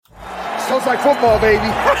Sounds like football, baby.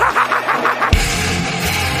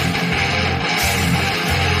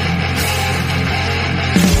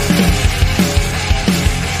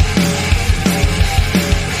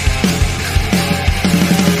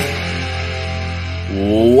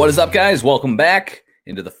 What is up, guys? Welcome back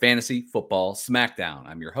into the Fantasy Football Smackdown.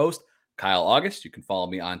 I'm your host, Kyle August. You can follow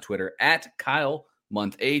me on Twitter at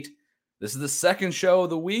KyleMonth8. This is the second show of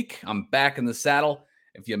the week. I'm back in the saddle.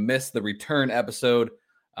 If you missed the return episode,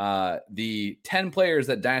 the 10 players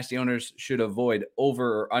that Dynasty owners should avoid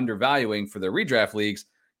over or undervaluing for their redraft leagues,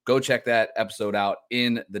 go check that episode out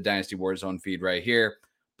in the Dynasty Warzone feed right here.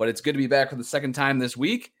 But it's good to be back for the second time this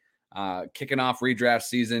week, kicking off redraft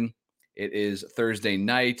season. It is Thursday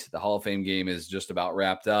night. The Hall of Fame game is just about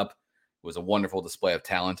wrapped up. It was a wonderful display of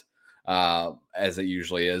talent, as it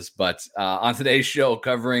usually is. But on today's show,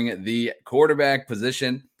 covering the quarterback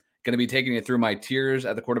position, going to be taking you through my tiers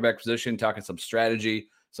at the quarterback position, talking some strategy,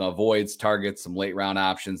 some avoids, targets, some late round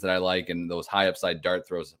options that I like, and those high upside dart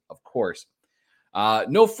throws, of course.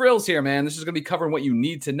 No frills here, man. This is going to be covering what you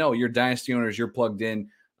need to know. You're Dynasty owners, you're plugged in.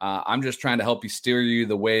 I'm just trying to help you steer you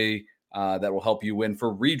the way that will help you win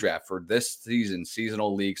for redraft for this season,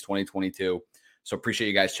 seasonal leagues 2022. So appreciate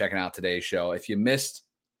you guys checking out today's show. If you missed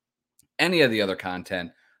any of the other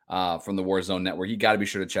content from the Warzone Network, you got to be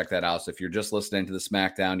sure to check that out. So if you're just listening to the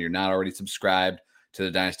Smackdown, you're not already subscribed to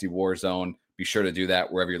the Dynasty Warzone, be sure to do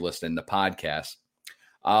that wherever you're listening to podcasts.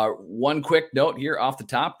 One quick note here off the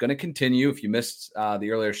top, going to continue. If you missed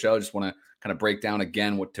the earlier show, just want to kind of break down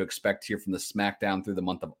again what to expect here from the Smackdown through the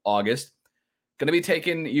month of August. Going to be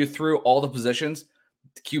taking you through all the positions.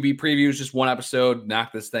 The QB previews, just one episode.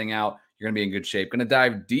 Knock this thing out. You're going to be in good shape. Going to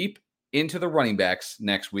dive deep into the running backs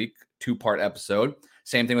next week. 2-part episode.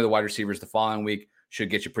 Same thing with the wide receivers the following week.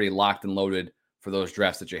 Should get you pretty locked and loaded for those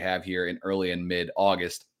drafts that you have here in early and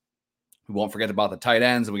mid-August. We won't forget about the tight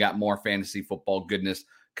ends. And we got more fantasy football goodness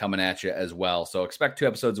coming at you as well. So expect 2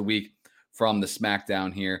 episodes a week from the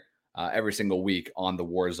Smackdown here every single week on the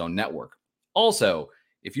Warzone Network. Also,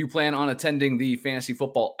 if you plan on attending the Fantasy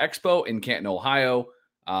Football Expo in Canton, Ohio,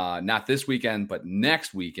 not this weekend, but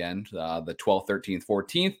next weekend, the 12th, 13th,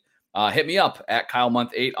 14th, hit me up at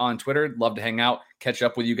KyleMonth8 on Twitter. Love to hang out, catch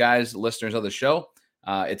up with you guys, listeners of the show.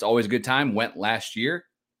 It's always a good time. Went last year,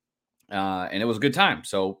 and it was a good time.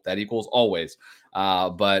 So that equals always.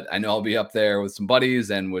 But I know I'll be up there with some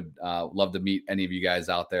buddies and would love to meet any of you guys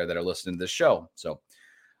out there that are listening to this show. So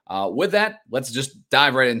with that, let's just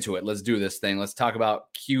dive right into it. Let's do this thing. Let's talk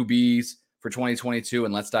about QBs for 2022,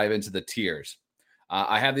 and let's dive into the tiers.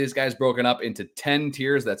 I have these guys broken up into 10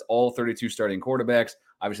 tiers. That's all 32 starting quarterbacks.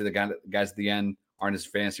 Obviously, the guys at the end aren't as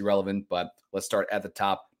fantasy relevant, but let's start at the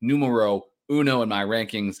top. Numero uno in my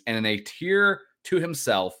rankings, and in a tier to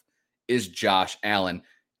himself is Josh Allen.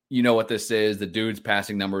 You know what this is. The dude's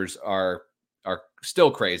passing numbers are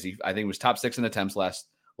still crazy. I think it was top 6 in attempts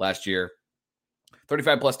last year.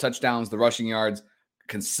 35 plus touchdowns, the rushing yards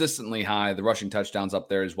consistently high, the rushing touchdowns up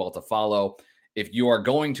there as well to follow. If you are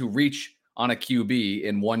going to reach on a QB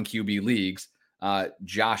in 1 QB leagues,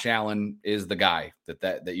 Josh Allen is the guy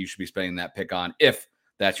that you should be spending that pick on if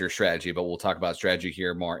that's your strategy. But we'll talk about strategy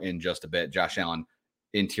here more in just a bit. Josh Allen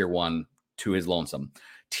in tier 1 to his lonesome.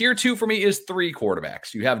 Tier 2 for me is 3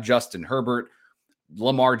 quarterbacks. You have Justin Herbert,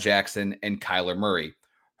 Lamar Jackson, and Kyler Murray.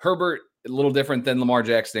 Herbert, a little different than Lamar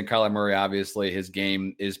Jackson and Kyler Murray. Obviously, his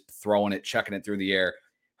game is throwing it, chucking it through the air.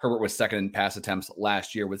 Herbert was second in pass attempts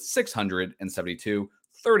last year with 672,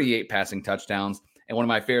 38 passing touchdowns. And one of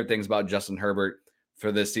my favorite things about Justin Herbert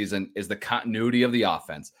for this season is the continuity of the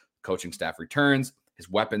offense. Coaching staff returns. His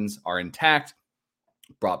weapons are intact.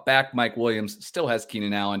 Brought back Mike Williams, still has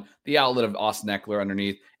Keenan Allen, the outlet of Austin Eckler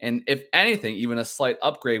underneath. And if anything, even a slight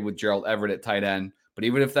upgrade with Gerald Everett at tight end. But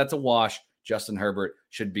even if that's a wash, Justin Herbert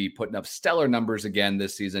should be putting up stellar numbers again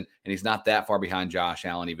this season, and he's not that far behind Josh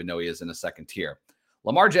Allen, even though he is in a second tier.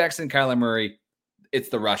 Lamar Jackson, Kyler Murray, it's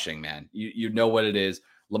the rushing, man. You know what it is.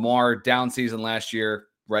 Lamar, down season last year,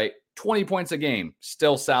 right? 20 points a game,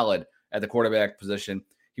 still solid at the quarterback position.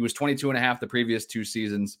 He was 22.5 the previous 2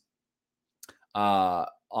 seasons on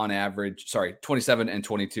average. 27 and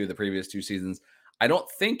 22 the previous 2 seasons. I don't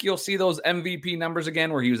think you'll see those MVP numbers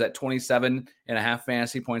again where he was at 27.5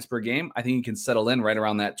 fantasy points per game. I think he can settle in right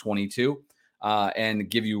around that 22 and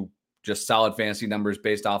give you just solid fantasy numbers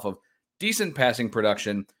based off of decent passing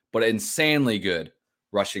production, but insanely good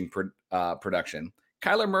rushing production.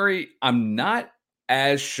 Kyler Murray, I'm not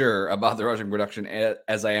as sure about the rushing production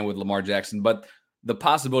as I am with Lamar Jackson, but the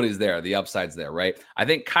possibility is there. The upside's there, right? I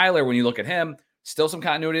think Kyler, when you look at him, still some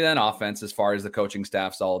continuity in offense as far as the coaching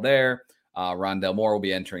staff's all there. Rondell Moore will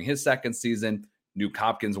be entering his second season. Nuke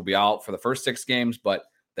Hopkins will be out for the first 6 games, but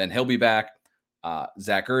then he'll be back.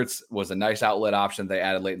 Zach Ertz was a nice outlet option they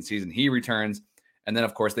added late in the season. He returns. And then,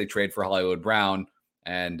 of course, they trade for Hollywood Brown.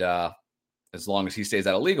 And as long as he stays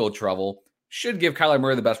out of legal trouble, should give Kyler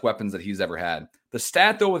Murray the best weapons that he's ever had. The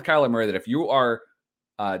stat, though, with Kyler Murray, that if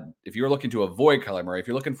you're looking to avoid Kyler Murray, if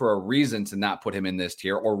you're looking for a reason to not put him in this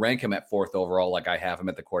tier or rank him at 4th overall, like I have him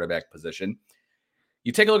at the quarterback position,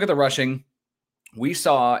 you take a look at the rushing. We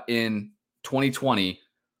saw in 2020,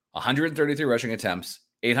 133 rushing attempts,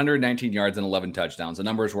 819 yards, and 11 touchdowns. The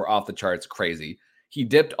numbers were off the charts crazy. He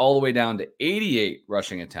dipped all the way down to 88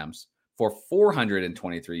 rushing attempts for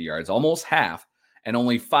 423 yards, almost half, and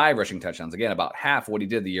only 5 rushing touchdowns. Again, about half what he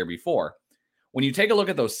did the year before. When you take a look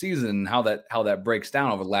at those seasons and how that breaks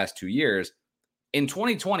down over the last 2 years, in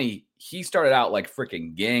 2020, he started out like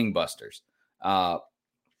freaking gangbusters.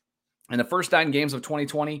 In the first 9 games of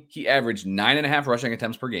 2020, he averaged 9.5 rushing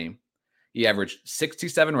attempts per game. He averaged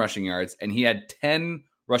 67 rushing yards, and he had 10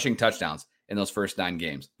 rushing touchdowns in those first 9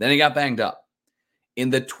 games. Then he got banged up. In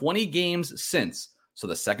the 20 games since, so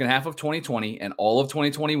the second half of 2020 and all of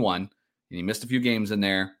 2021, and he missed a few games in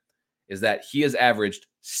there, is that he has averaged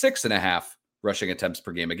 6.5 rushing attempts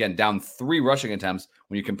per game. Again, down 3 rushing attempts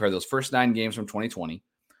when you compare those first 9 games from 2020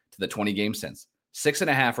 to the 20 games since.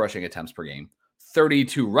 6.5 rushing attempts per game,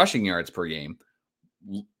 32 rushing yards per game,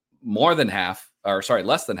 less than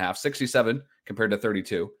half, 67 compared to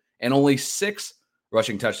 32, and only 6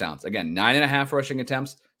 rushing touchdowns. Again, 9.5 rushing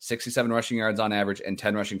attempts, 67 rushing yards on average, and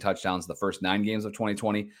 10 rushing touchdowns the first 9 games of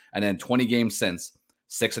 2020, and then 20 games since,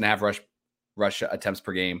 6.5 rush attempts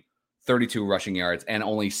per game, 32 rushing yards, and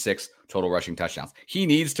only 6 total rushing touchdowns. He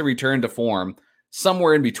needs to return to form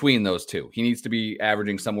somewhere in between those two. He needs to be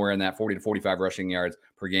averaging somewhere in that 40 to 45 rushing yards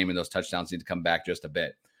per game, and those touchdowns need to come back just a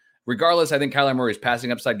bit. Regardless, I think Kyler Murray's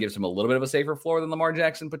passing upside gives him a little bit of a safer floor than Lamar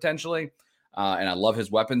Jackson potentially, and I love his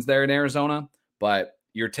weapons there in Arizona, but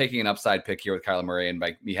you're taking an upside pick here with Kyler Murray, and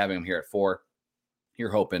by me having him here at 4,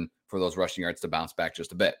 you're hoping for those rushing yards to bounce back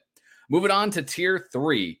just a bit. Moving on to tier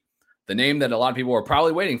 3, the name that a lot of people are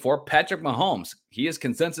probably waiting for, Patrick Mahomes. He is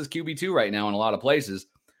consensus QB2 right now in a lot of places,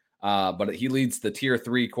 but he leads the tier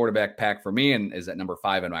 3 quarterback pack for me and is at number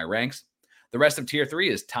 5 in my ranks. The rest of tier 3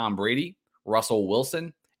 is Tom Brady, Russell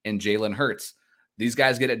Wilson, and Jalen Hurts. These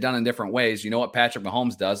guys get it done in different ways. You know what Patrick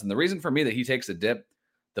Mahomes does, and the reason for me that he takes a dip,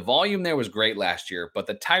 the volume there was great last year, but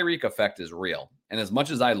the Tyreek effect is real. And as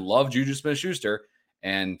much as I love Juju Smith-Schuster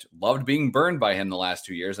and loved being burned by him the last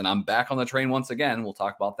 2 years, and I'm back on the train once again, we'll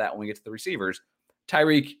talk about that when we get to the receivers,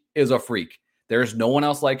 Tyreek is a freak. There's no one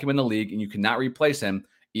else like him in the league, and you cannot replace him,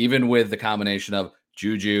 even with the combination of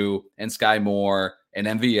Juju and Sky Moore and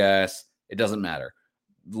MVS. It doesn't matter.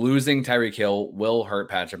 Losing Tyreek Hill will hurt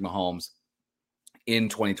Patrick Mahomes in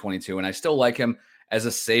 2022, and I still like him as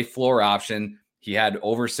a safe floor option. He had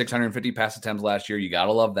over 650 pass attempts last year. You got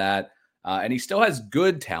to love that. And he still has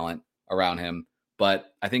good talent around him.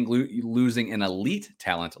 But I think losing an elite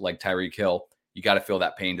talent like Tyreek Hill, you got to feel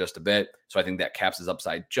that pain just a bit. So I think that caps his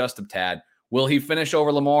upside just a tad. Will he finish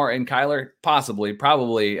over Lamar and Kyler? Possibly,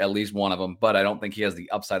 probably at least one of them. But I don't think he has the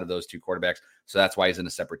upside of those two quarterbacks. So that's why he's in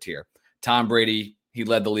a separate tier. Tom Brady, he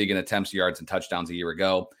led the league in attempts, yards, and touchdowns a year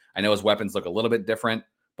ago. I know his weapons look a little bit different,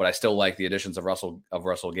 but I still like the additions of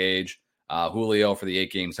Russell Gage. Julio for the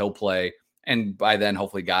 8 games he'll play. And by then,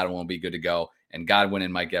 hopefully Godwin will be good to go. And Godwin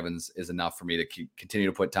and Mike Evans is enough for me to continue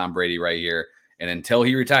to put Tom Brady right here. And until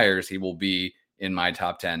he retires, he will be in my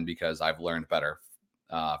top 10 because I've learned better.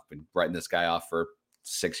 I've been writing this guy off for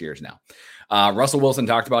 6 years now. Russell Wilson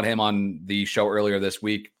talked about him on the show earlier this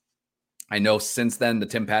week. I know since then the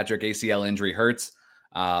Tim Patrick ACL injury hurts,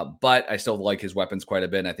 but I still like his weapons quite a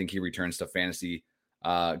bit. And I think he returns to fantasy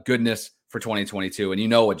goodness for 2022. And you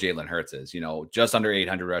know what Jalen Hurts is, just under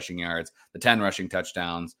 800 rushing yards, the 10 rushing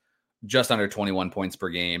touchdowns, just under 21 points per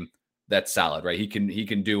game. That's solid, right? He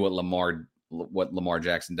can do what Lamar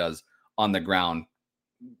Jackson does on the ground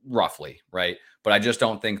roughly, right? But I just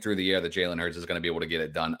don't think through the air that Jalen Hurts is going to be able to get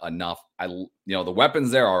it done enough. The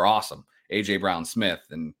weapons there are awesome. AJ Brown, Smith,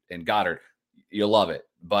 and Goddard, you love it.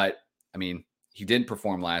 But I mean, he didn't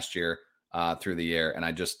perform last year through the air, and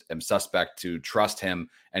I just am suspect to trust him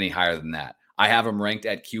any higher than that. I have him ranked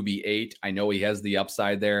at QB8. I know he has the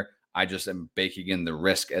upside there. I just am baking in the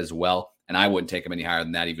risk as well, and I wouldn't take him any higher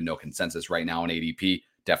than that, even though consensus right now in ADP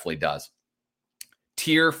definitely does.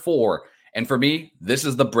 Tier 4, and for me, this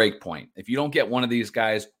is the break point. If you don't get one of these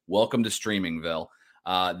guys, welcome to Streamingville.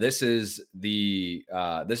 This is 3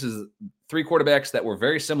 quarterbacks that were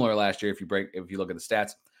very similar last year. If you look at the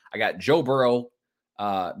stats, I got Joe Burrow,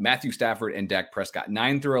 Matthew Stafford, and Dak Prescott,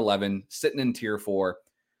 9 through 11, sitting in tier 4.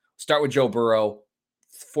 Start with Joe Burrow,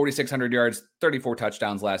 4,600 yards, 34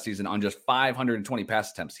 touchdowns last season on just 520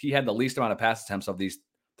 pass attempts. He had the least amount of pass attempts of these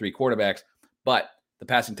three quarterbacks, but the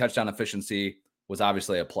passing touchdown efficiency was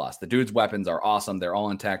obviously a plus. The dude's weapons are awesome. They're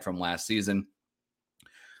all intact from last season.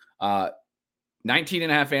 19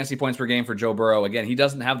 and a half fantasy points per game for Joe Burrow. Again, he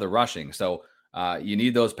doesn't have the rushing, so you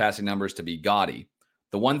need those passing numbers to be gaudy.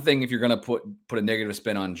 The one thing, if you're going to put a negative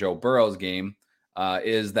spin on Joe Burrow's game,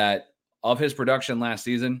 is that of his production last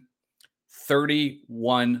season,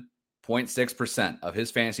 31.6% of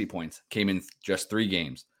his fantasy points came in just 3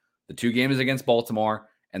 games. The 2 games against Baltimore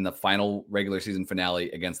and the final regular season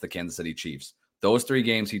finale against the Kansas City Chiefs. Those 3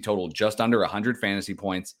 games, he totaled just under 100 fantasy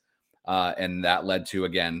points, and that led to,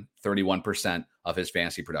 again, 31% of his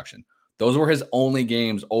fantasy production. Those were his only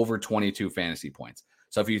games over 22 fantasy points.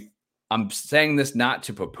 So I'm saying this not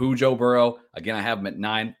to poo-poo Joe Burrow. Again, I have him at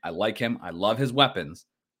 9. I like him. I love his weapons,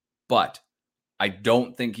 but I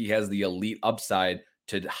don't think he has the elite upside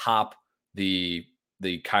to hop the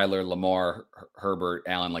Kyler, Lamar, Herbert,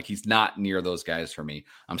 Allen. Like, he's not near those guys for me.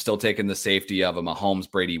 I'm still taking the safety of a Mahomes,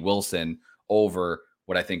 Brady, Wilson over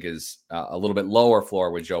what I think is a little bit lower floor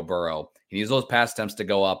with Joe Burrow. He needs those pass attempts to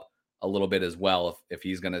go up a little bit as well if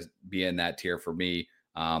he's going to be in that tier for me.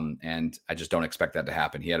 And I just don't expect that to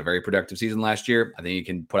happen. He had a very productive season last year. I think he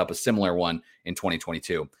can put up a similar one in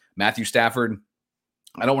 2022. Matthew Stafford,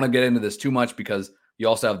 I don't want to get into this too much because you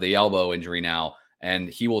also have the elbow injury now, and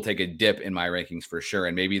he will take a dip in my rankings for sure.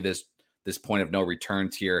 And maybe this point of no return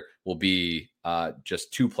tier will be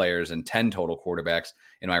just 2 players and 10 total quarterbacks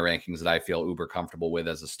in my rankings that I feel uber comfortable with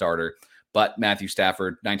as a starter. But Matthew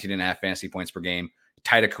Stafford, 19.5 fantasy points per game,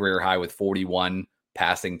 tied a career high with 41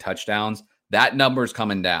 passing touchdowns. That number's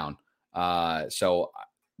coming down. So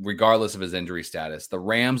regardless of his injury status, the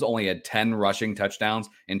Rams only had 10 rushing touchdowns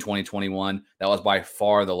in 2021. That was by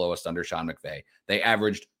far the lowest under Sean McVay. They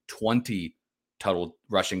averaged 20 total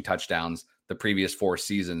rushing touchdowns the previous 4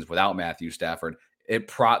 seasons without Matthew Stafford.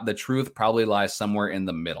 The truth probably lies somewhere in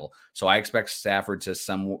the middle. So I expect Stafford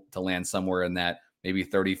to land somewhere in that maybe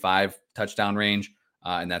 35 touchdown range,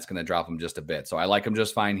 and that's going to drop him just a bit. So I like him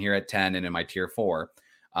just fine here at 10 and in my tier 4.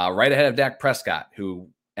 Right ahead of Dak Prescott, who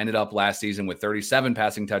ended up last season with 37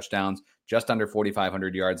 passing touchdowns, just under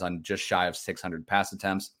 4,500 yards on just shy of 600 pass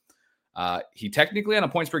attempts. He technically on a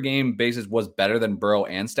points per game basis was better than Burrow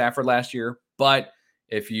and Stafford last year, but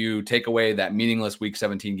if you take away that meaningless Week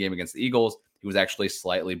 17 game against the Eagles, he was actually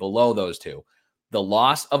slightly below those two. The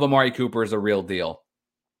loss of Amari Cooper is a real deal.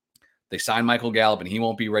 They signed Michael Gallup, and he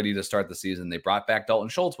won't be ready to start the season. They brought back Dalton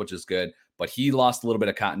Schultz, which is good, but he lost a little bit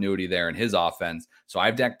of continuity there in his offense. So I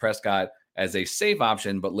have Dak Prescott as a safe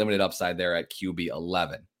option, but limited upside there at QB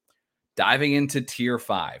 11. Diving into tier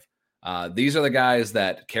 5. These are the guys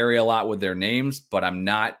that carry a lot with their names, but I'm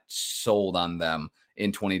not sold on them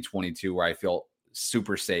in 2022 where I feel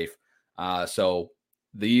super safe. So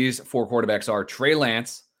these 4 quarterbacks are Trey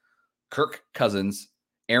Lance, Kirk Cousins,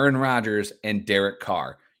 Aaron Rodgers, and Derek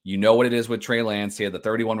Carr. You know what it is with Trey Lance. He had the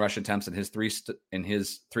 31 rush attempts in his 3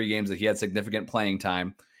 games that he had significant playing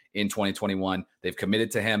time in 2021. They've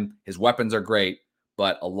committed to him. His weapons are great,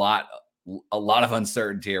 but a lot of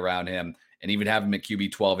uncertainty around him. And even have him at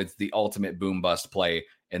QB 12, it's the ultimate boom bust play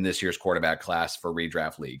in this year's quarterback class for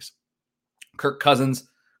redraft leagues. Kirk Cousins,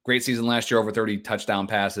 great season last year, over 30 touchdown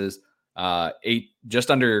passes, just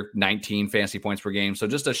under 19 fantasy points per game. So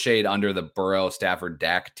just a shade under the Burrow, Stafford,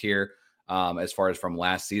 Dak tier as far as from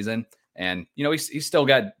last season. And, you know, he's still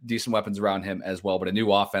got decent weapons around him as well, but a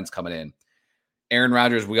new offense coming in. Aaron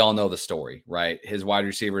Rodgers, we all know the story, right? His wide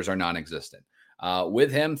receivers are non-existent.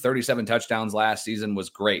 With him, 37 touchdowns last season was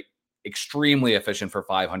great. Extremely efficient for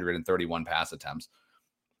 531 pass attempts.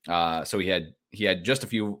 So he had just a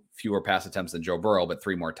few fewer pass attempts than Joe Burrow, but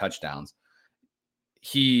 3 more touchdowns.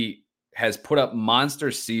 He has put up monster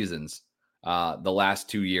seasons the last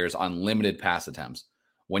 2 years on limited pass attempts.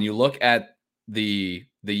 When you look at the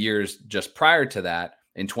years just prior to that,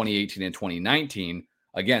 in 2018 and 2019,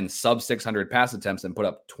 again, sub 600 pass attempts and put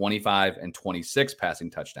up 25 and 26 passing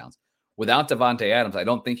touchdowns. Without Devontae Adams, I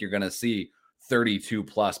don't think you're going to see 32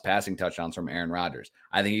 plus passing touchdowns from Aaron Rodgers.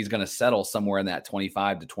 I think he's going to settle somewhere in that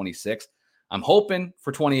 25 to 26. I'm hoping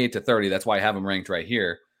for 28 to 30. That's why I have him ranked right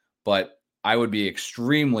here. But I would be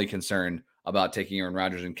extremely concerned about taking Aaron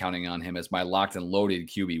Rodgers and counting on him as my locked and loaded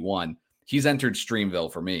QB1. He's entered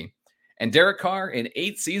Streamville for me. And Derek Carr in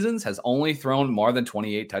 8 seasons has only thrown more than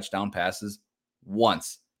 28 touchdown passes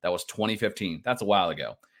once. That was 2015. That's a while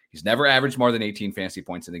ago. He's never averaged more than 18 fantasy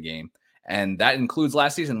points in a game. And that includes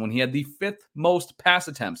last season when he had the 5th most pass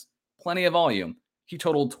attempts, plenty of volume. He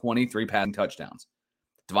totaled 23 passing touchdowns.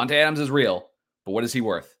 Devontae Adams is real, but what is he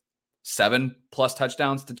worth? 7 plus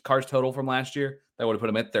touchdowns to Carr's total from last year? That would have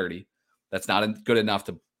put him at 30. That's not good enough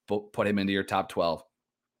to put him into your top 12.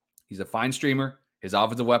 He's a fine streamer. His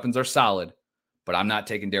offensive weapons are solid, but I'm not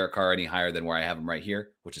taking Derek Carr any higher than where I have him right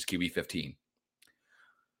here, which is QB 15.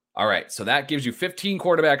 All right, so that gives you 15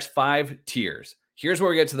 quarterbacks, 5 tiers. Here's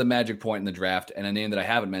where we get to the magic point in the draft, and a name that I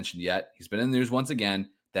haven't mentioned yet. He's been in the news once again.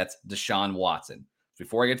 That's Deshaun Watson.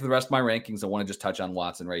 Before I get to the rest of my rankings, I want to just touch on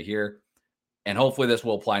Watson right here, and hopefully this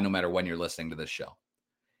will apply no matter when you're listening to this show.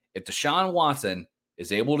 If Deshaun Watson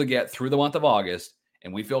is able to get through the month of August,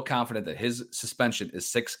 and we feel confident that his suspension is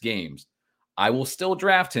 6 games, I will still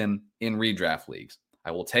draft him in redraft leagues.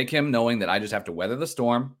 I will take him knowing that I just have to weather the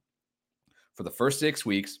storm for the first 6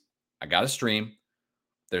 weeks. I got to stream.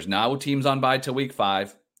 There's no teams on bye till week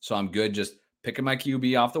 5, so I'm good just picking my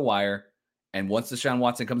QB off the wire. And once Deshaun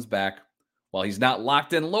Watson comes back, while he's not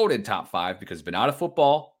locked and loaded top 5 because he's been out of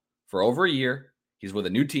football for over a year, he's with a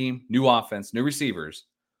new team, new offense, new receivers.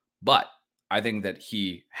 But I think that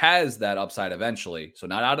he has that upside eventually. So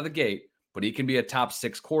not out of the gate, but he can be a top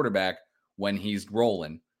 6 quarterback when he's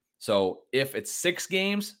rolling. So if it's 6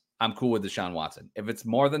 games, I'm cool with Deshaun Watson. If it's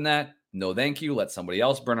more than that, no thank you. Let somebody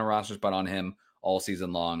else burn a roster spot on him all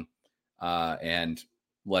season long, and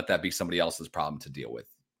let that be somebody else's problem to deal with.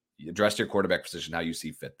 You address your quarterback position how you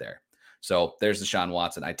see fit there. So there's Deshaun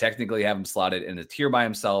Watson. I technically have him slotted in a tier by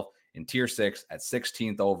himself in tier 6 at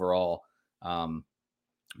 16th overall,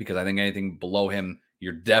 because I think anything below him,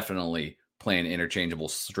 you're definitely playing interchangeable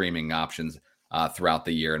streaming options throughout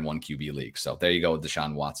the year in one QB league. So there you go with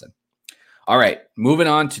Deshaun Watson. All right, moving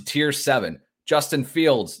on to tier 7. Justin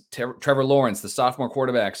Fields, Trevor Lawrence, the sophomore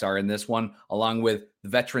quarterbacks are in this one, along with the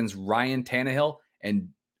veterans Ryan Tannehill and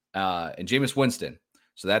Jameis Winston.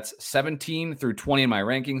 So that's 17 through 20 in my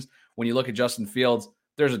rankings. When you look at Justin Fields,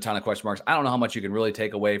 there's a ton of question marks. I don't know how much you can really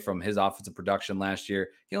take away from his offensive production last year.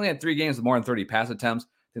 He only had 3 games with more than 30 pass attempts.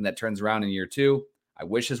 I think that turns around in year 2. I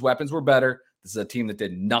wish his weapons were better. This is a team that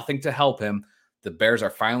did nothing to help him. The Bears are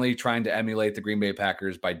finally trying to emulate the Green Bay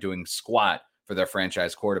Packers by doing squat for their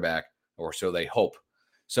franchise quarterback, or so they hope.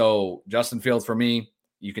 So Justin Fields, for me,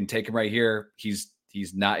 you can take him right here. He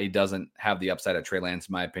doesn't have the upside of Trey Lance,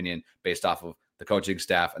 in my opinion, based off of the coaching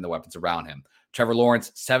staff and the weapons around him. Trevor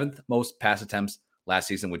Lawrence, 7th most pass attempts last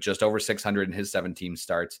season with just over 600 in his 17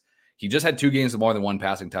 starts. He just had 2 games with more than 1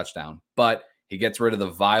 passing touchdown, but he gets rid of the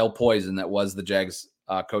vile poison that was the Jags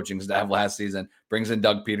coaching staff last season, brings in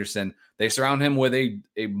Doug Peterson. They surround him with a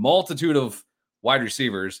multitude of wide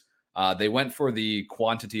receivers. They went for the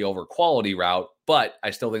quantity over quality route, but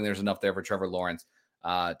I still think there's enough there for Trevor Lawrence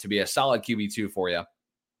to be a solid QB2 for you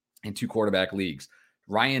in 2 quarterback leagues.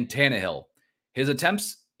 Ryan Tannehill, his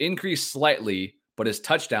attempts increased slightly, but his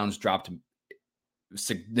touchdowns dropped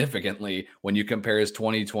significantly when you compare his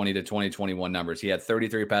 2020 to 2021 numbers. He had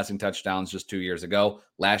 33 passing touchdowns just 2 years ago.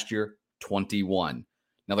 Last year, 21.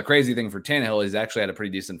 Now, the crazy thing for Tannehill is he actually had a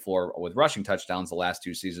pretty decent floor with rushing touchdowns the last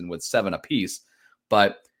 2 seasons with 7 apiece,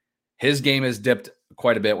 but his game has dipped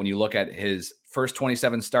quite a bit when you look at his first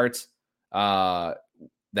 27 starts.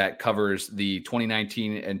 That covers the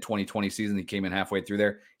 2019 and 2020 season. He came in halfway through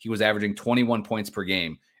there. He was averaging 21 points per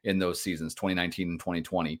game in those seasons, 2019 and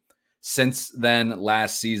 2020. Since then,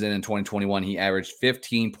 last season in 2021, he averaged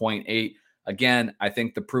 15.8. Again, I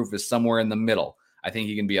think the proof is somewhere in the middle. I think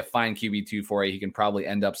he can be a fine QB2 for you. He can probably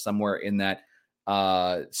end up somewhere in that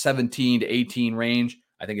 17 to 18 range.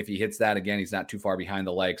 I think if he hits that again, he's not too far behind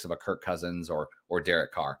the likes of a Kirk Cousins or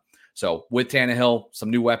Derek Carr. So with Tannehill, some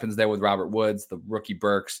new weapons there with Robert Woods, the rookie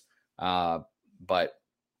Burks, and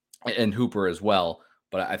Hooper as well.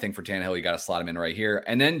 But I think for Tannehill, you got to slot him in right here.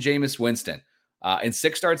 And then Jameis Winston. In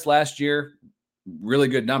 6 starts last year, really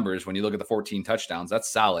good numbers. When you look at the 14 touchdowns,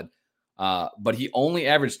 that's solid. But he only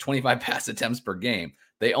averaged 25 pass attempts per game.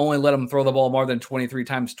 They only let him throw the ball more than 23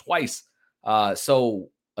 times twice. So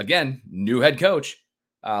again, new head coach,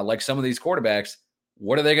 like some of these quarterbacks,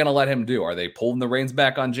 what are they going to let him do? Are they pulling the reins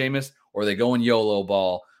back on Jameis, or are they going YOLO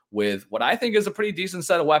ball with what I think is a pretty decent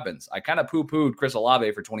set of weapons? I kind of poo-pooed Chris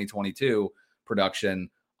Olave for 2022 production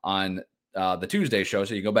on the Tuesday show,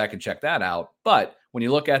 so you go back and check that out. But when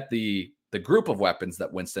you look at the group of weapons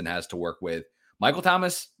that Winston has to work with, Michael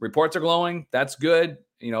Thomas, reports are glowing. That's good.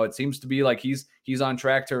 You know, it seems to be like he's on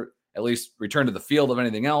track to at least return to the field of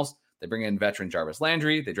anything else. They bring in veteran Jarvis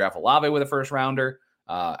Landry. They draft Olave with a first rounder.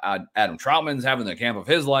 Adam Troutman's having the camp of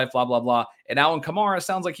his life, blah, blah, blah. And Alvin Kamara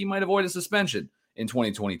sounds like he might avoid a suspension in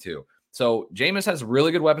 2022. So Jameis has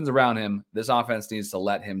really good weapons around him. This offense needs to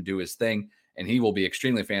let him do his thing, and he will be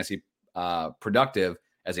extremely fantasy productive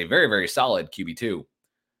as a very, very solid QB2.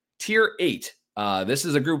 Tier 8. This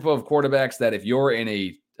is a group of quarterbacks that if you're in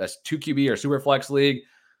a 2 QB or super flex league,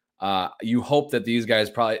 You hope that these guys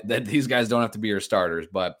don't have to be your starters.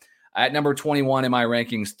 But at number 21 in my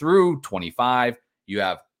rankings through 25, you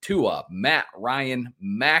have Tua, Matt Ryan,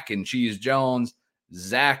 Mac and Cheese Jones,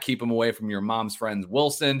 Zach, keep him away from your mom's friends,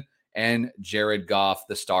 Wilson, and Jared Goff,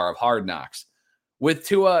 the star of Hard Knocks. With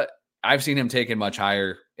Tua, I've seen him taken much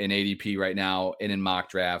higher in ADP right now and in mock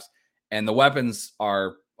drafts, and the weapons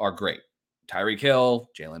are great. Tyreek Hill,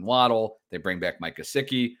 Jalen Waddle, they bring back Mike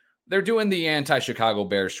Gesicki. They're doing the anti-Chicago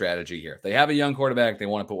Bears strategy here. They have a young quarterback. They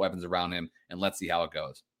want to put weapons around him, and let's see how it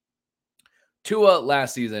goes. Tua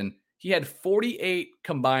last season, he had 48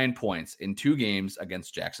 combined points in 2 games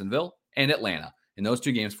against Jacksonville and Atlanta. In those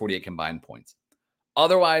 2 games, 48 combined points.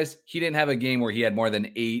 Otherwise, he didn't have a game where he had more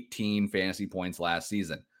than 18 fantasy points last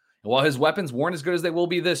season. And while his weapons weren't as good as they will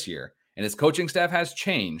be this year, and his coaching staff has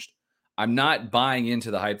changed, I'm not buying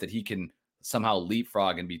into the hype that he can somehow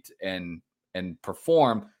leapfrog and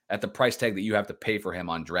perform at the price tag that you have to pay for him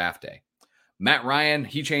on draft day. Matt Ryan,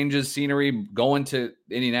 he changes scenery going to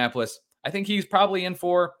Indianapolis. I think he's probably in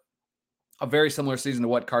for a very similar season to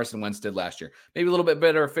what Carson Wentz did last year. Maybe a little bit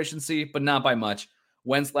better efficiency, but not by much.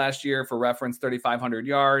 Wentz last year, for reference, 3,500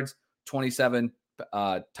 yards, 27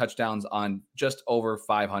 touchdowns on just over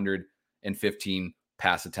 515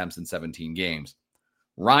 pass attempts in 17 games.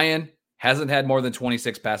 Ryan hasn't had more than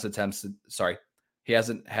 26 pass attempts. Sorry, he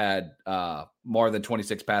hasn't had more than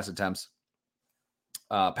 26 pass attempts,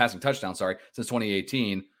 passing touchdowns, since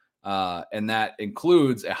 2018. And that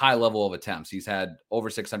includes a high level of attempts. He's had over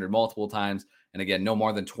 600 multiple times. And again, no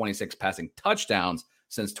more than 26 passing touchdowns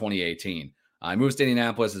since 2018. He moves to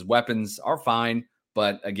Indianapolis. His weapons are fine.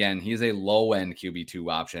 But again, he's a low-end QB2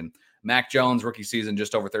 option. Mac Jones, rookie season,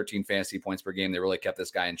 just over 13 fantasy points per game. They really kept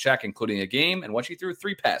this guy in check, including a game in which he threw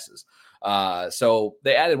 3 passes. So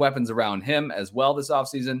they added weapons around him as well this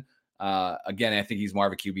offseason. Again, I think he's more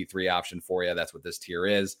of a QB3 option for you. That's what this tier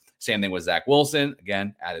is. Same thing with Zach Wilson.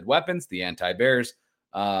 Again, added weapons, the anti-Bears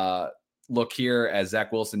look here, as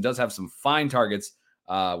Zach Wilson does have some fine targets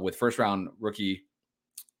with a first-round rookie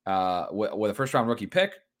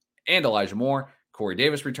pick and Elijah Moore. Corey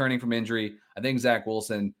Davis returning from injury. I think Zach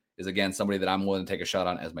Wilson is, again, somebody that I'm willing to take a shot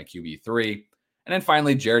on as my QB3. And then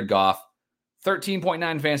finally, Jared Goff,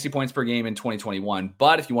 13.9 fantasy points per game in 2021.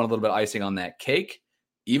 But if you want a little bit of icing on that cake,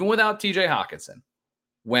 even without TJ Hawkinson,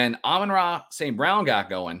 when Amon-Ra St. Brown got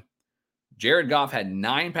going, Jared Goff had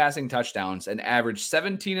 9 passing touchdowns and averaged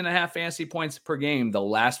 17.5 fantasy points per game the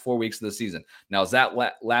last 4 weeks of the season. Now, is that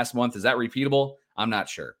last month? Is that repeatable? I'm not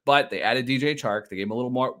sure. But they added DJ Chark. They gave him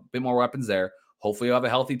a bit more weapons there. Hopefully you'll have a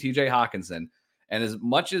healthy TJ Hawkinson. And as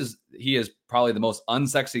much as he is probably the most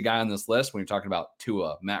unsexy guy on this list, when you're talking about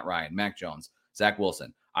Tua, Matt Ryan, Mac Jones, Zach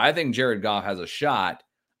Wilson, I think Jared Goff has a shot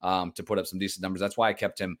to put up some decent numbers. That's why I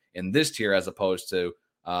kept him in this tier as opposed to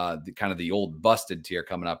the old busted tier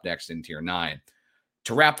coming up next in tier 9.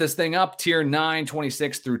 To wrap this thing up, tier 9,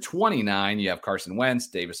 26 through 29, you have Carson Wentz,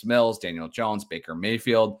 Davis Mills, Daniel Jones, Baker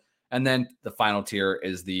Mayfield. And then the final tier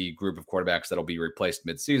is the group of quarterbacks that will be replaced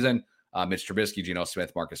midseason. Mitch Trubisky, Geno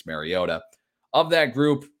Smith, Marcus Mariota. Of that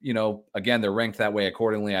group, again, they're ranked that way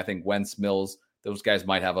accordingly. I think Wentz, Mills, those guys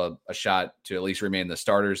might have a shot to at least remain the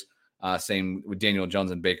starters. Same with Daniel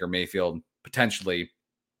Jones and Baker Mayfield, potentially.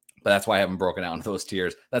 But that's why I haven't broken out into those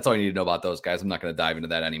tiers. That's all you need to know about those guys. I'm not going to dive into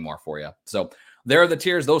that anymore for you. So there are the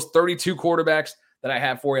tiers, those 32 quarterbacks that I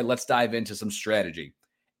have for you. Let's dive into some strategy.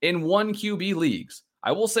 In 1 QB leagues,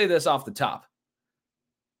 I will say this off the top.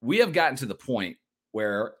 We have gotten to the point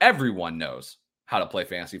where everyone knows how to play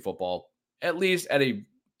fantasy football, at least at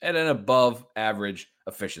an above average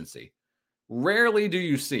efficiency. Rarely do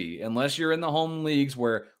you see, unless you're in the home leagues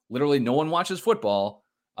where literally no one watches football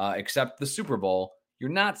except the Super Bowl, you're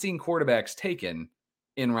not seeing quarterbacks taken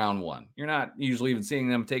in round 1. You're not usually even seeing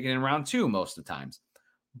them taken in round 2 most of the times.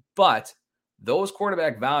 But those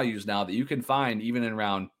quarterback values now that you can find even in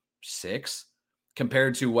round 6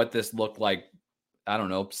 compared to what this looked like,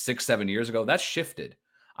 6-7 years ago, that's shifted.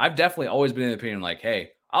 I've definitely always been in the opinion like, hey,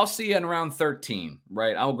 I'll see you in round 13,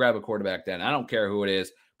 right? I'll grab a quarterback then. I don't care who it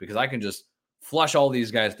is because I can just flush all these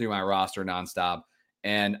guys through my roster nonstop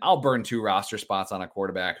and I'll burn 2 roster spots on a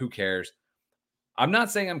quarterback. Who cares? I'm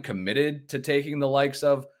not saying I'm committed to taking the likes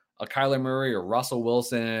of a Kyler Murray or Russell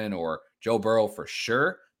Wilson or Joe Burrow for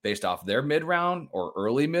sure based off their mid-round or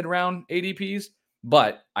early mid-round ADPs,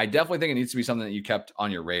 but I definitely think it needs to be something that you kept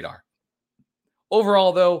on your radar.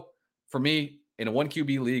 Overall, though, for me, in a 1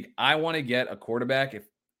 QB league, I want to get a quarterback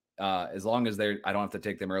as long as I don't have to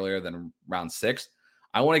take them earlier than round 6.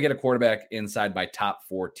 I want to get a quarterback inside my top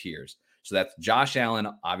 4 tiers. So that's Josh Allen,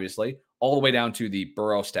 obviously, all the way down to the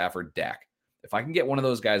Burrow, Stafford, Dak. If I can get one of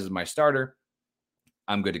those guys as my starter,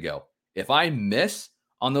 I'm good to go. If I miss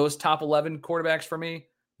on those top 11 quarterbacks for me,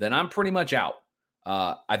 then I'm pretty much out.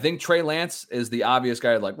 I think Trey Lance is the obvious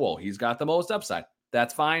guy. Like, well, he's got the most upside.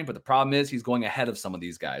 That's fine. But the problem is he's going ahead of some of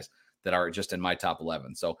these guys that are just in my top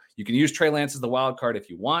 11. So you can use Trey Lance as the wild card if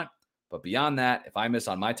you want. But beyond that, if I miss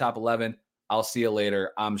on my top 11, I'll see you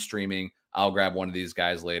later. I'm streaming. I'll grab one of these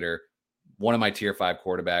guys later. One of my tier 5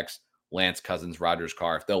 quarterbacks, Lance, Cousins, Rodgers,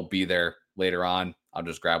 Carr. If they'll be there later on, I'll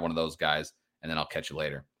just grab one of those guys, and then I'll catch you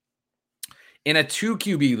later. In a 2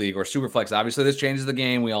 QB league or Superflex, obviously this changes the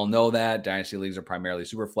game. We all know that. Dynasty leagues are primarily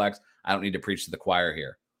Superflex. I don't need to preach to the choir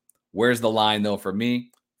here. Where's the line, though, for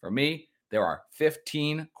me? For me, there are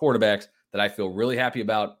 15 quarterbacks that I feel really happy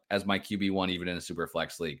about as my QB1, even in a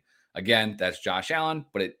Superflex league. Again, that's Josh Allen,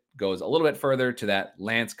 but it goes a little bit further to that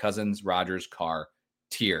Lance, Cousins, Rodgers, Carr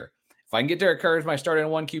tier. If I can get Derek Carr as my starter in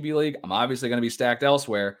 1 QB league, I'm obviously going to be stacked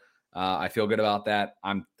elsewhere. I feel good about that.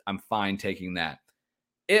 I'm fine taking that.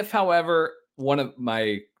 If, however, one of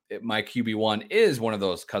my QB1 is one of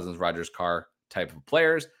those Cousins, Rodgers, Carr type of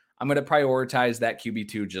players, I'm going to prioritize that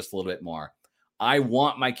QB2 just a little bit more. I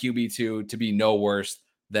want my QB2 to be no worse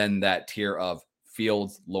than that tier of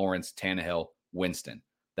Fields, Lawrence, Tannehill, Winston.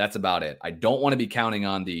 That's about it. I don't want to be counting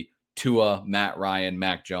on the Tua, Matt Ryan,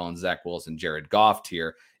 Mac Jones, Zach Wilson, Jared Goff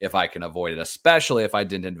tier if I can avoid it, especially if I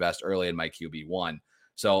didn't invest early in my QB1.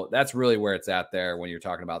 So that's really where it's at there when you're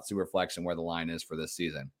talking about Superflex and where the line is for this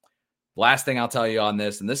season. Last thing I'll tell you on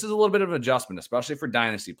this, and this is a little bit of an adjustment, especially for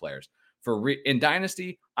Dynasty players. In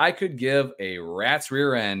Dynasty, I could give a rat's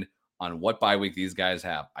rear end on what bye week these guys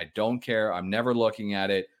have. I don't care. I'm never looking at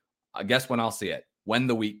it. I guess when I'll see it. When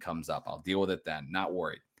the week comes up, I'll deal with it then. Not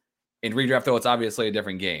worried. In redraft, though, it's obviously a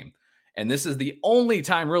different game. And this is the only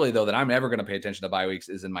time, really, though, that I'm ever going to pay attention to bye weeks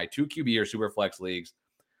is in my 2 QB or Superflex leagues.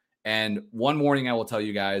 And one morning I will tell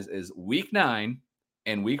you guys is week 9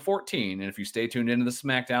 and week 14. And if you stay tuned into the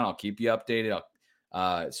Smackdown, I'll keep you updated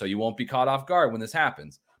so you won't be caught off guard when this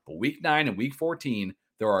happens. But week 9 and week 14,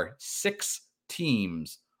 there are 6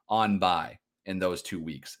 teams on bye in those 2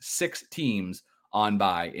 weeks. 6 teams on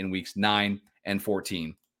bye in weeks 9 and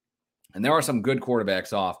 14. And there are some good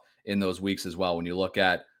quarterbacks off in those weeks as well. When you look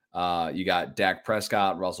at, you got Dak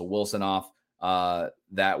Prescott, Russell Wilson off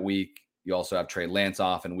that week. You also have Trey Lance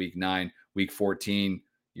off in week 9. Week 14,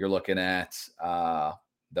 you're looking at,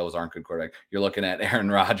 those aren't good quarterbacks. You're looking at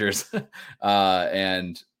Aaron Rodgers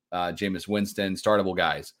and Jameis Winston, startable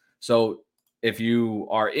guys. So if you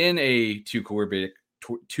are in a two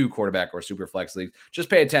quarterback or super flex league, just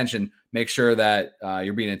pay attention. Make sure that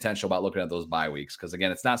you're being intentional about looking at those bye weeks. Because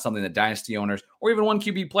again, it's not something that dynasty owners or even 1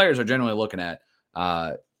 QB players are generally looking at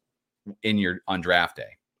on draft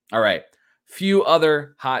day. All right. Few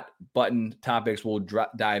other hot button topics we'll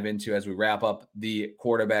dive into as we wrap up the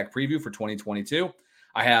quarterback preview for 2022.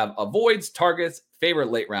 I have avoids, targets,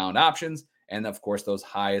 favorite late round options, and of course, those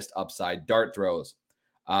highest upside dart throws.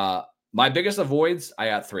 My biggest avoids, I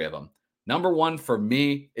got 3 of them. Number 1 for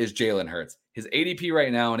me is Jalen Hurts. His ADP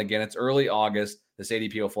right now, and again, it's early August. This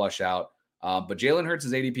ADP will flush out. But Jalen Hurts'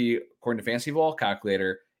 ADP, according to Fantasy Football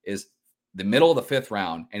Calculator, is the middle of the 5th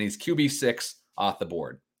round, and he's QB6 off the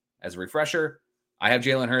board. As a refresher, I have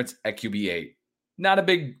Jalen Hurts at QB8. Not a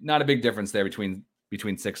big difference there between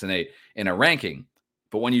 6 and 8 in a ranking.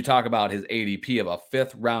 But when you talk about his ADP of a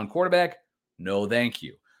 5th round quarterback, no thank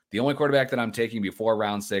you. The only quarterback that I'm taking before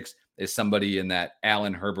round 6 is somebody in that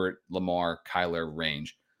Allen, Herbert, Lamar, Kyler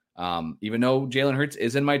range. Even though Jalen Hurts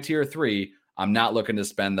is in my tier 3, I'm not looking to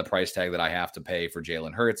spend the price tag that I have to pay for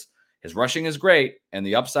Jalen Hurts. His rushing is great, and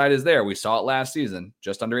the upside is there. We saw it last season,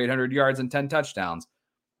 just under 800 yards and 10 touchdowns.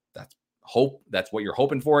 That's what you're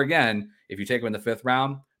hoping for again if you take him in the 5th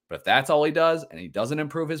round. But if that's all he does and he doesn't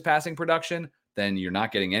improve his passing production, then you're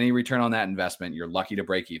not getting any return on that investment. You're lucky to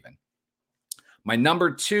break even. My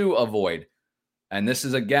number 2 avoid, and this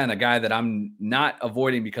is, again, a guy that I'm not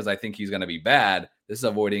avoiding because I think he's going to be bad. This is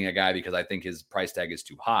avoiding a guy because I think his price tag is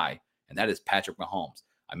too high, and that is Patrick Mahomes.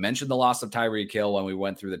 I mentioned the loss of Tyreek Hill when we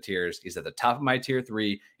went through the tiers. He's at the top of my tier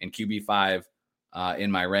 3 and QB5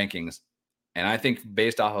 in my rankings. And I think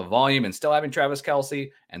based off of volume and still having Travis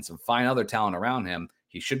Kelce and some fine other talent around him,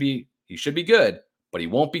 he should be good, but he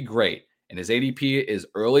won't be great. And his ADP is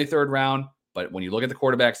early 3rd round. But when you look at the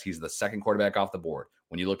quarterbacks, he's the 2nd quarterback off the board.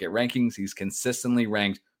 When you look at rankings, he's consistently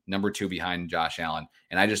ranked number 2 behind Josh Allen.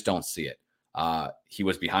 And I just don't see it. He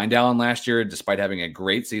was behind Allen last year, despite having a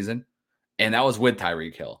great season. And that was with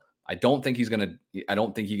Tyreek Hill. I don't think he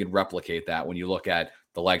could replicate that when you look at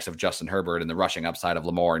the likes of Justin Herbert and the rushing upside of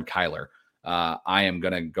Lamar and Kyler. I am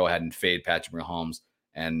going to go ahead and fade Patrick Mahomes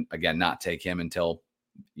and, again, not take him until,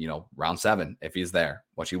 round 7 if he's there,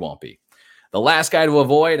 which he won't be. The last guy to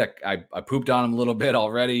avoid, I pooped on him a little bit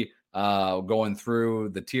already, going through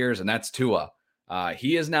the tiers, and that's Tua.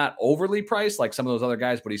 He is not overly priced like some of those other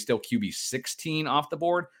guys, but he's still QB 16 off the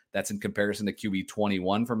board. That's in comparison to QB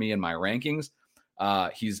 21 for me in my rankings.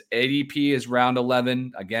 He's ADP is round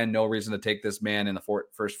 11. Again, no reason to take this man in the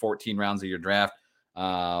first 14 rounds of your draft,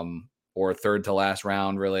 or third to last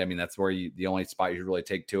round, really. I mean, that's where the only spot you should really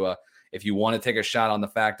take Tua. If you want to take a shot on the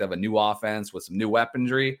fact of a new offense with some new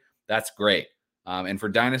weaponry, that's great. And for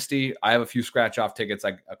Dynasty, I have a few scratch-off tickets.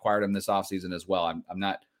 I acquired them this offseason as well. I'm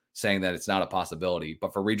not saying that it's not a possibility,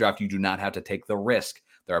 but for redraft, you do not have to take the risk.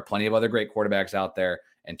 There are plenty of other great quarterbacks out there,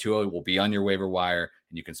 and Tua will be on your waiver wire,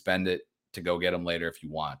 and you can spend it to go get them later if you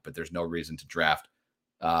want, but there's no reason to draft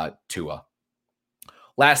Tua.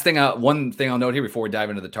 Last thing, one thing I'll note here before we dive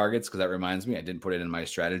into the targets, because that reminds me, I didn't put it in my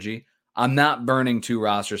strategy. I'm not burning 2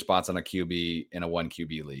 roster spots on a QB in a 1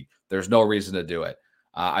 QB league. There's no reason to do it.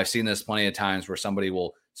 I've seen this plenty of times where somebody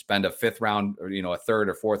will spend a 5th round, or a 3rd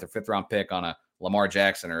or 4th or 5th round pick on a Lamar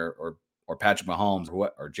Jackson or Patrick Mahomes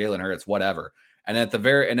or Jalen Hurts, whatever. And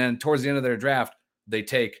then towards the end of their draft, they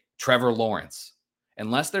take Trevor Lawrence.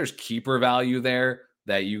 Unless there's keeper value there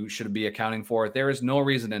that you should be accounting for, there is no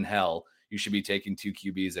reason in hell you should be taking 2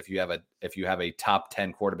 QBs if you have a top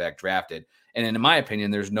 10 quarterback drafted. And in my opinion,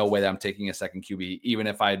 there's no way that I'm taking a second QB, even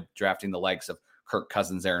if I'm drafting the likes of Kirk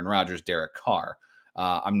Cousins, Aaron Rodgers, Derek Carr.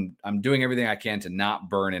 I'm doing everything I can to not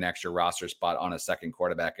burn an extra roster spot on a second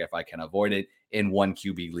quarterback if I can avoid it in 1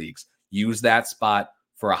 QB leagues. Use that spot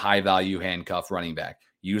for a high value handcuff running back.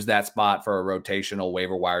 Use that spot for a rotational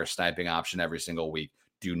waiver wire sniping option every single week.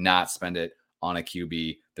 Do not spend it on a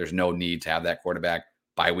QB. There's no need to have that quarterback.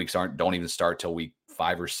 Bye weeks don't even start till week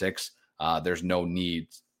 5 or 6. There's no need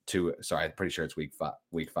to. Sorry, I'm pretty sure it's week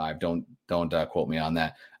 5. Don't quote me on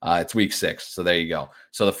that. It's week 6. So there you go.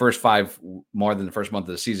 So the first 5, more than the first month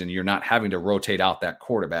of the season, you're not having to rotate out that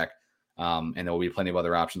quarterback. And there will be plenty of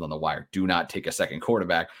other options on the wire. Do not take a second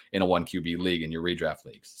quarterback in a 1 QB league in your redraft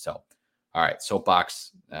leagues. So, all right,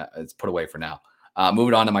 soapbox, it's put away for now.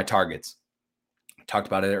 Moving on to my targets. I talked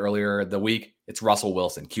about it earlier the week. It's Russell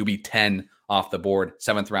Wilson, QB 10 off the board,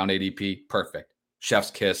 7th round ADP, perfect.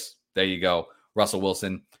 Chef's kiss. There you go. Russell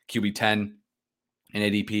Wilson, QB 10 in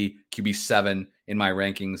ADP, QB 7 in my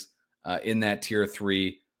rankings. In that tier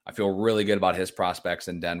 3, I feel really good about his prospects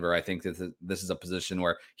in Denver. I think that this is a position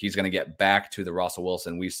where he's going to get back to the Russell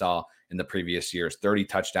Wilson we saw in the previous years. 30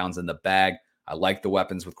 touchdowns in the bag. I like the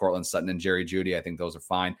weapons with Cortland Sutton and Jerry Jeudy. I think those are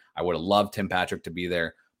fine. I would have loved Tim Patrick to be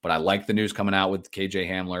there, but I like the news coming out with KJ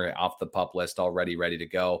Hamler off the PUP list already, ready to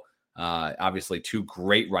go. Obviously, 2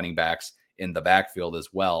 great running backs in the backfield as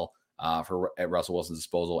well at Russell Wilson's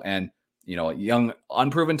disposal. And, young,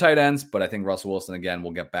 unproven tight ends, but I think Russell Wilson, again,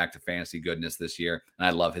 will get back to fantasy goodness this year. And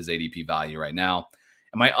I love his ADP value right now.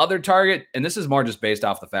 And my other target, and this is more just based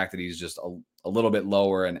off the fact that he's just a little bit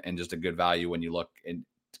lower and just a good value when you look in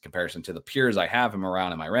comparison to the peers I have him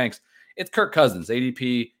around in my ranks. It's Kirk Cousins,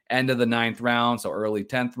 ADP, end of the 9th round, so early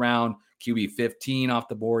 10th round, QB 15 off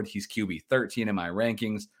the board. He's QB 13 in my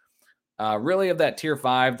rankings. Really, of that tier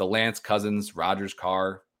 5, the Lance, Cousins, Rodgers,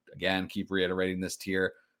 Carr, again, keep reiterating this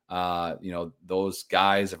tier. Those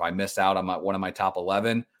guys, if I miss out on one of my top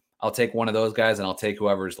 11, I'll take one of those guys and I'll take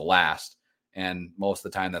whoever's last. And most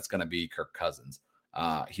of the time, that's going to be Kirk Cousins.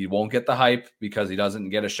 He won't get the hype because he doesn't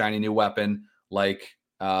get a shiny new weapon like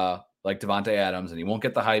Devontae Adams, and he won't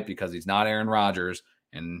get the hype because he's not Aaron Rodgers,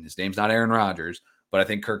 and his name's not Aaron Rodgers. But I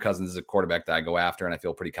think Kirk Cousins is a quarterback that I go after, and I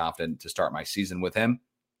feel pretty confident to start my season with him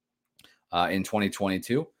in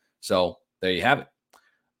 2022. So there you have it.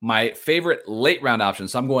 My favorite late round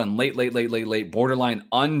options, so I'm going late, borderline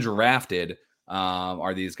undrafted,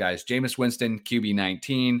 are these guys. Jameis Winston, QB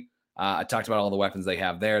 19. I talked about all the weapons they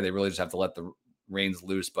have there. They really just have to let the reins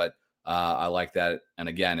loose, but I like that. And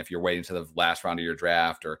again, if you're waiting to the last round of your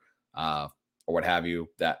draft or what have you,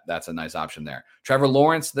 that's a nice option there. Trevor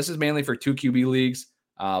Lawrence, this is mainly for 2 QB leagues,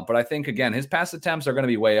 but I think, again, his pass attempts are going to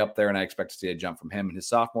be way up there, and I expect to see a jump from him in his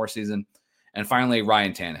sophomore season. And finally,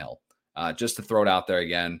 Ryan Tannehill. Just to throw it out there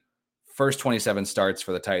again, first 27 starts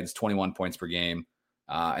for the Titans, 21 points per game.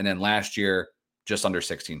 And then last year, just under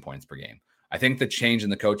 16 points per game. I think the change in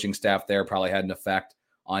the coaching staff there probably had an effect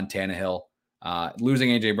on Tannehill.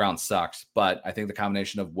 Losing A.J. Brown sucks, but I think the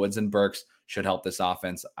combination of Woods and Burks should help this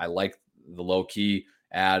offense. I like the low-key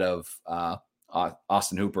add of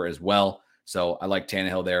Austin Hooper as well. So I like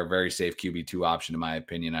Tannehill there. Very safe QB2 option, in my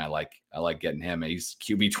opinion. I like getting him. He's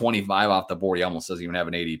QB 25 off the board. He almost doesn't even have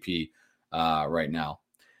an ADP right now.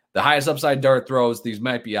 The highest upside dart throws, these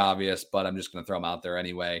might be obvious, but I'm just going to throw them out there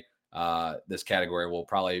anyway. This category will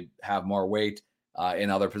probably have more weight in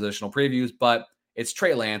other positional previews, but it's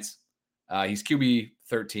Trey Lance. He's QB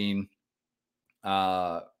 13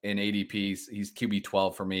 in ADP. He's QB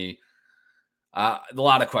 12 for me. A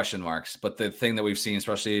lot of question marks, but the thing that we've seen,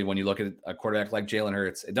 especially when you look at a quarterback like Jalen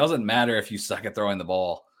Hurts, it doesn't matter if you suck at throwing the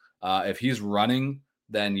ball. If he's running,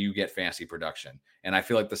 then you get fantasy production. And I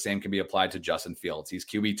feel like the same can be applied to Justin Fields. He's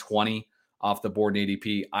QB 20 off the board in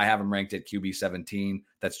ADP. I have him ranked at QB 17.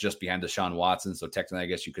 That's just behind Deshaun Watson. So technically, I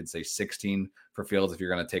guess you could say 16 for Fields if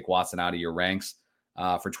you're going to take Watson out of your ranks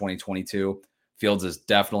for 2022. Fields is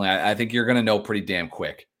definitely, I think you're going to know pretty damn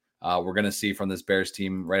quick. We're going to see from this Bears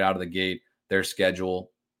team right out of the gate, their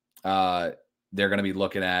schedule. They're going to be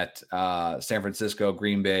looking at San Francisco,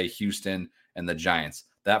 Green Bay, Houston, and the Giants.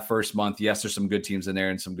 That first month, yes, there's some good teams in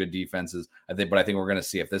there and some good defenses. But I think we're going to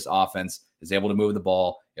see if this offense is able to move the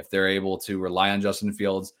ball, if they're able to rely on Justin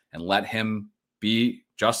Fields and let him be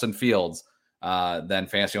Justin Fields, then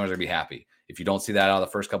fantasy owners are going to be happy. If you don't see that out of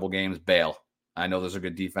the first couple games, bail. I know those are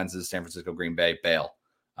good defenses, San Francisco, Green Bay, bail.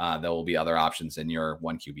 There will be other options in your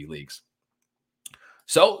 1 QB leagues.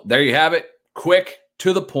 So there you have it. Quick,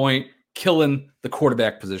 to the point, killing the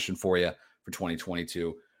quarterback position for you for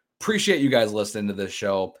 2022. Appreciate you guys listening to this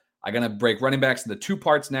show. I'm going to break running backs into 2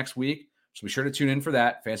 parts next week. So be sure to tune in for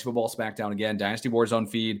that. Fantasy Football Smackdown again, Dynasty Warzone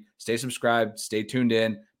feed. Stay subscribed. Stay tuned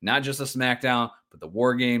in. Not just the Smackdown, but the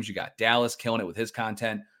War Games. You got Dallas killing it with his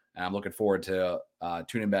content. And I'm looking forward to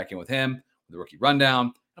tuning back in with him, with the Rookie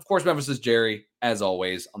Rundown. Of course, Memphis is Jerry, as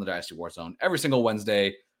always, on the Dynasty Warzone every single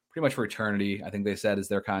Wednesday, pretty much for eternity, I think they said is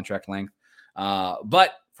their contract length.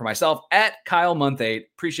 But for myself, at Kyle Month 8,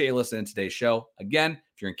 appreciate you listening to today's show. Again,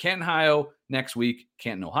 if you're in Canton, Ohio next week,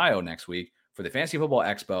 for the Fantasy Football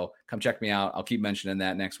Expo, come check me out. I'll keep mentioning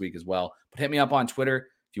that next week as well. But hit me up on Twitter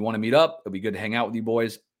if you want to meet up. It'll be good to hang out with you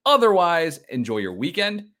boys. Otherwise, enjoy your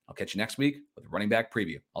weekend. I'll catch you next week with a running back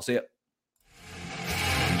preview. I'll see you.